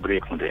चेन हो त्यो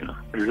ब्रेक हुँदैन।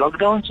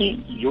 लकडाउन चाहिँ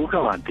एउटा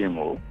माध्यम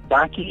हो,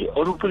 बाँकी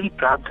अरू पनि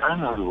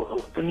प्रावधानहरू हो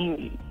पनि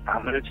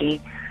हाम्रो चाहिँ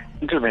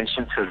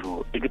इन्टरभेन्सन्सहरू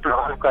हो। यदि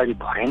प्रभावकारी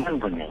भएनन्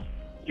भने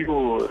यो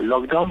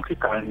लकडाउनकै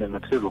कारणले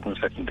मात्रै रोक्न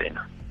सकिँदैन।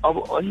 अब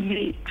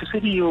अहिले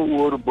जसरी यो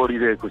ओभर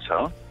बढिरहेको छ,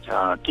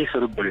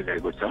 केसहरू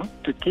बढिरहेको छ,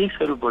 त्यो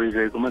केसहरू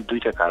बढिरहेकोमा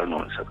दुईटा कारण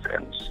हुन सक्छ।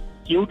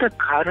 एउटा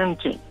कारण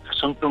चाहिँ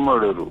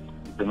सङ्क्रमणहरू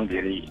एकदमै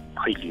धेरै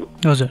फैलियो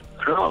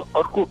र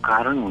अर्को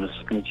कारण हुन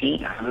सक्ने चाहिँ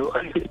हाम्रो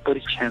अलिकति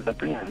परीक्षणलाई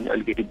पनि हामीले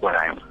अलिकति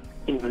बढायौँ।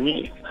 किनभने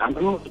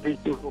हाम्रो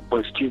त्यो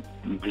पोजिटिभ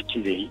वृद्धि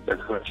रेट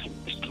अथवा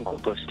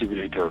पोजिटिभ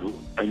रेटहरू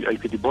अहिले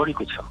अलिकति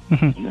बढेको छ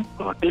होइन।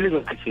 त्यसले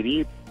गर्दाखेरि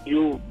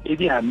यो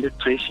यदि हामीले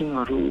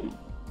ट्रेसिङहरू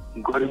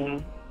गऱ्यौँ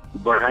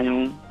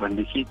बढायौँ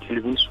भनेदेखि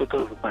त्यसले पनि स्वतः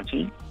रूपमा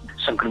चाहिँ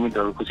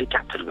सङ्क्रमितहरूको चाहिँ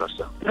क्याप्चर गर्छ।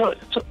 र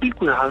सबै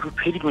कुराहरू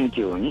फेरि पनि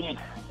के हो भने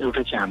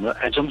एउटा चाहिँ हाम्रो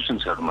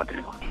एजम्सन्सहरू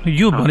मात्रै हो।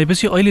 यो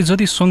भनेपछि अहिले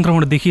जति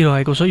सङ्क्रमण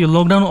देखिरहेको छ यो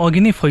लकडाउन अघि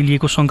नै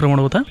फैलिएको सङ्क्रमण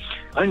हो त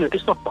होइन?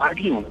 त्यसमा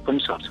पार्टली हुन पनि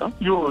सक्छ।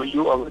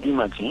 यो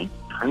अवधिमा चाहिँ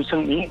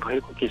हामीसँग यहीँ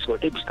भएको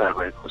केसबाटै विस्तार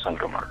भएको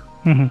सङ्क्रमण।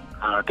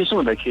 त्यसो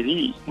हुँदाखेरि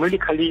मैले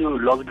खालि यो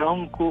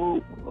लकडाउनको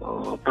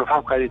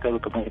प्रभावकारिताको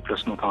तपाईँले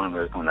प्रश्न उठाउनु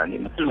भएको हुनाले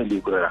मात्रै मैले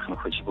यो कुरा राख्न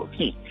खोजेको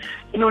कि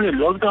किनभने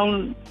लकडाउन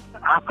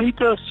आफै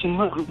त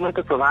सिङ्गल रूपमा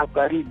त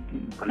प्रभावकारी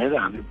भनेर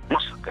हामीले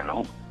भन्न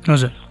सक्दैनौँ।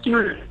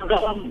 किनभने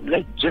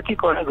लकडाउनलाई जति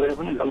कडा गरे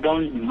पनि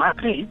लकडाउन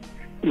मात्रै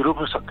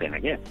रोक्न सक्दैन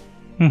क्या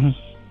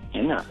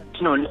होइन।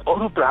 किनभने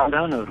अरू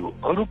प्रावधानहरू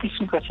अरू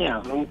किसिमका चाहिँ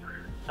हाम्रो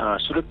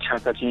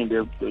सुरक्षाका चाहिँ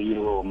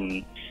यो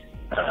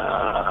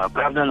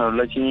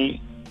प्रावधानहरूलाई चाहिँ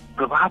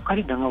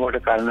प्रभावकारी ढङ्गबाट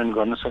कार्यान्वयन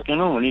गर्न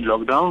सकेनौँ भने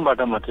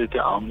लकडाउनबाट मात्रै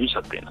त्यो आउनै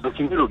सक्दैन,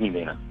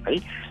 रोकिँदैन है।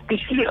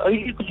 त्यसैले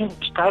अहिलेको जुन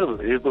विस्तार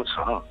भइरहेको छ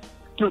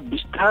त्यो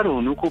विस्तार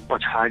हुनुको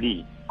पछाडि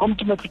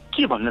कम्तीमा चाहिँ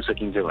के भन्न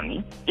सकिन्छ भने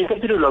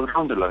एकातिर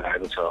लकडाउन त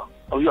लगाएको छ,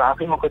 अब यो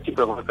आफैमा कति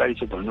प्रभावकारी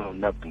छ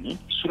भन्नुभन्दा पनि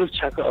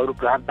सुरक्षाका अरू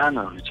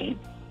प्रावधानहरू चाहिँ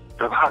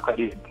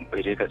प्रभावकारी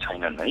भइरहेका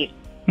छैनन् है।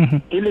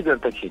 त्यसले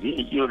गर्दाखेरि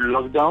यो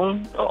लकडाउन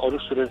अरू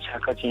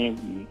सुरक्षाका चाहिँ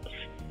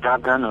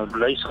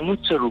प्रावधानहरूलाई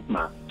समुच्च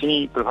रूपमा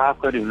चाहिँ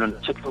प्रभावकारी हुन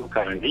नसकेको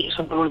कारणले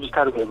सङ्क्रमण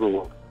विस्तार भएको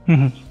हो।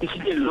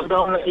 त्यसैले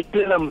लकडाउनलाई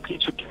एक्लैलाई मात्रै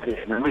छुट्याएर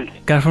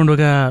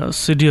काठमाडौँका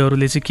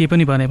सिडिओहरूले चाहिँ के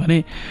पनि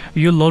भने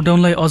यो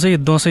लकडाउनलाई अझै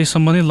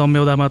दसैँसम्म नै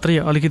लम्ब्याउँदा मात्रै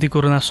अलिकति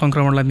कोरोना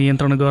सङ्क्रमणलाई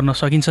नियन्त्रण गर्न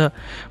सकिन्छ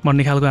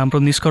भन्ने खालको हाम्रो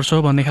निष्कर्ष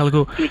हो भन्ने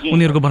खालको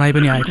उनीहरूको भनाइ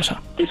पनि आएको छ।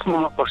 त्यसमा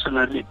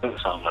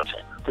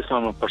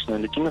म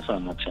पर्सनली किन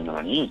सहमत छैन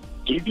भने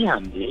यदि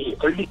हामीले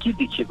अहिले के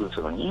देखिएको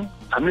छ भने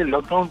हामीले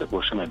लकडाउन त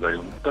घोषणा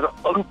गऱ्यौँ तर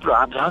अरू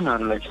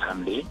प्रावधानहरूलाई चाहिँ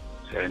हामीले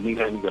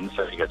निगरानी गर्न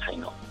सकेका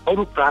छैनौँ।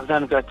 अरू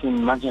प्रावधानका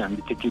मा चाहिँ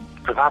हामीले त्यति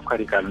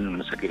प्रभावकारी कार्यान्वयन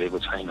हुन सकिरहेको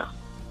छैन।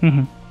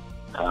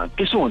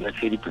 त्यसो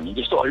हुँदाखेरि पनि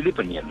जस्तो अहिले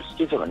पनि हेर्नुहोस्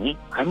के छ भने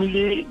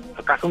हामीले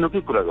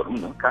काठमाडौँकै कुरा गरौँ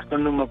न,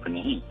 काठमाडौँमा पनि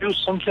यो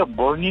सङ्ख्या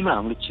बढ्नेमा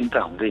हाम्रो चिन्ता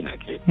हुँदैन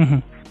के।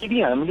 यदि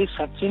हामीले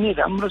साँच्चै नै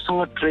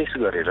राम्रोसँग ट्रेस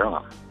गरेर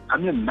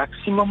हामीले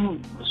म्याक्सिमम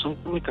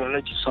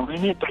सङ्क्रमितहरूलाई चाहिँ सँगै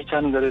नै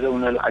पहिचान गरेर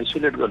उनीहरूलाई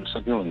आइसोलेट गर्न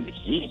सक्यौँ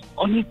भनेदेखि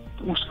अनि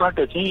उसबाट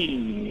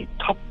चाहिँ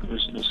थप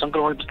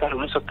सङ्क्रमण विस्तार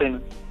हुन सक्दैन,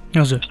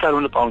 विस्तार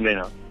हुन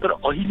पाउँदैन। तर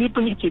अहिले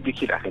पनि के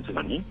देखिरहेको छ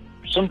भने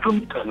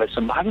सङ्क्रमितहरूलाई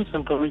सम्भावित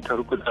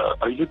सङ्क्रमितहरूको त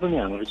अहिले पनि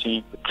हाम्रो चाहिँ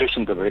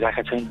ट्रेसिङ त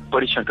भइरहेको छैन,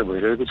 परीक्षण त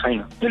भइरहेको छैन।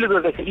 त्यसले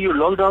गर्दाखेरि यो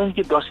लकडाउन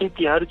के दसैँ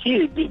तिहार के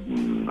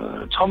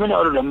 6 महिना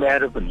अरू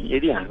लम्ब्याएर पनि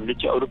यदि हामीले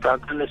चाहिँ अरू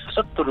प्रावधानलाई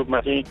सशक्त रूपमा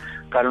चाहिँ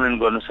कार्यान्वयन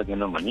गर्न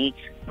सकेनौँ भने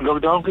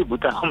लकडाउनकै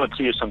बुतामा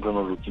चाहिँ यो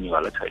सङ्क्रमण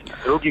रोकिनेवाला छैन,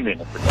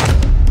 रोकिँदैन पनि।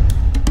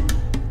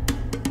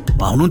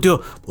 हुनुहुन्थ्यो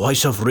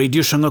भोइस अफ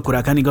रेडियोसँग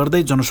कुराकानी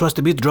गर्दै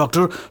जनस्वास्थ्यविद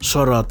डाक्टर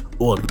शरद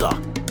ओन्त।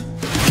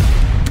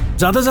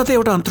 जाँदा जाँदै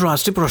एउटा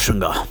अन्तर्राष्ट्रिय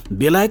प्रसङ्ग।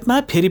 बेलायतमा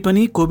फेरि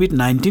पनि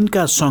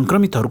कोभिड-19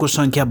 संक्रमितहरूको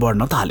संख्या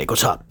बढ्न थालेको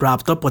छ।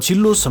 प्राप्त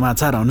पछिल्लो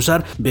समाचार अनुसार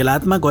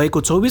बेलायतमा गएको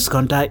 24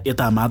 घण्टा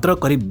यता मात्र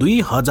करिब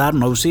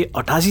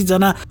 2988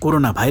 जना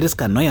कोरोना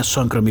भाइरसका नयाँ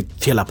संक्रमित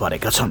फेला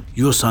परेका छन्।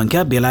 यो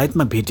संख्या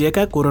बेलायतमा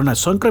भेटिएका कोरोना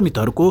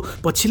संक्रमितहरूको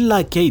पछिल्ला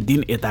केही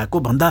दिन यताको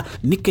भन्दा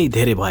निकै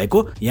धेरै भएको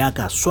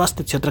यहाँका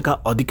स्वास्थ्य क्षेत्रका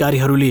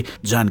अधिकारीहरूले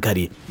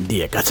जानकारी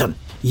दिएका छन्।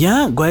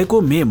 यहाँ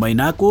गएको मे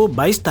महिनाको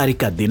 22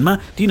 तारिकका दिनमा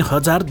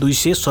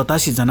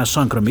 3287 जना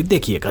संक्रमित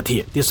देखिएका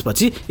थिए।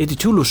 त्यसपछि यति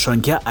ठूलो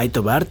संख्या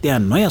आइतबार त्यहाँ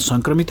नयाँ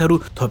संक्रमितहरू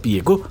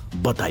थपिएको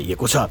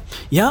बताइएको छ।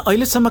 यहाँ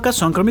अहिलेसम्मका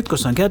संक्रमितको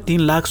संख्या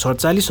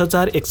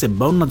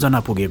 3,47,152 जना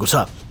पुगेको छ।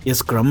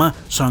 यस क्रममा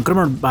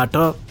संक्रमणबाट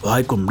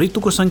भएको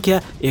मृत्युको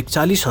संख्या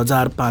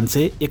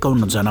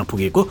 41,551 जना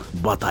पुगेको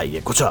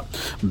बताइएको छ।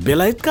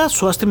 बेलायतका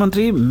स्वास्थ्य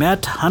मन्त्री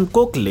म्याट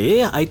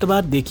हानकोकले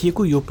आइतबार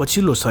देखिएको यो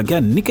पछिल्लो संख्या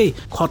निकै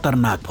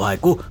खतरनाक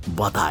भएको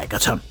बताएका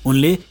छन्।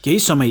 उनले केही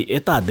समय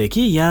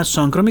यतादेखि यहाँ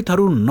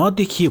संक्रमितहरू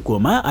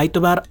नदेखिएकोमा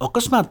आइतबार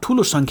अकस्मात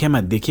ठूलो संख्यामा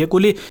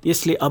देखिएकोले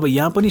यसले अब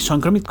यहाँ पनि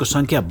संक्रमितको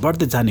संख्या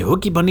बढ्दै जाने हो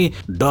कि भन्ने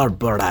डर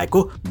बढाएको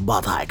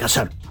बताएका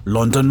छन्।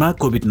 लन्डनमा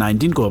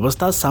कोभिड-19 को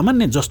अवस्था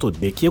सामान्य जस्तो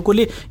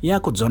देखिएकोले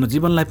यहाँको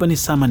जनजीवनलाई पनि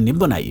सामान्य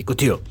बनाइएको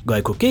थियो।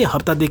 गएको केही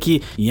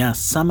हप्तादेखि यहाँ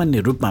सामान्य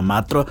रूपमा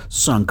मात्र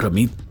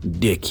संक्रमित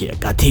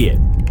देखिएका थिए।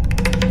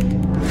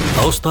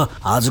 हवस् त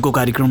आजको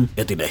कार्यक्रम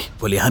यति नै।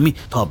 भोलि हामी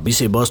थप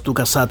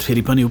विषयवस्तुका साथ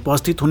फेरि पनि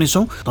उपस्थित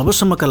हुनेछौँ।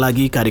 तबसम्मका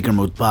लागि कार्यक्रम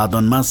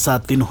उत्पादनमा साथ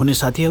दिनुहुने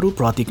साथीहरू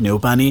प्रतीक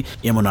नेउपाने,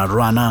 यमुना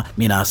राणा,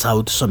 मीना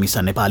साउद,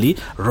 समीसा नेपाली,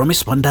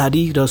 रमेश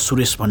भण्डारी र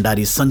सुरेश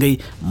भण्डारी सँगै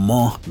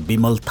म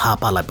विमल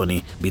थापालाई पनि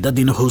बिदा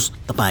दिनुहोस्।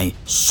 तपाईँ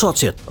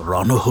सचेत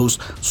रहनुहोस्,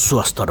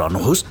 स्वस्थ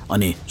रहनुहोस्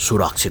अनि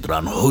सुरक्षित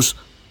रहनुहोस्।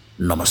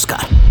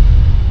 नमस्कार।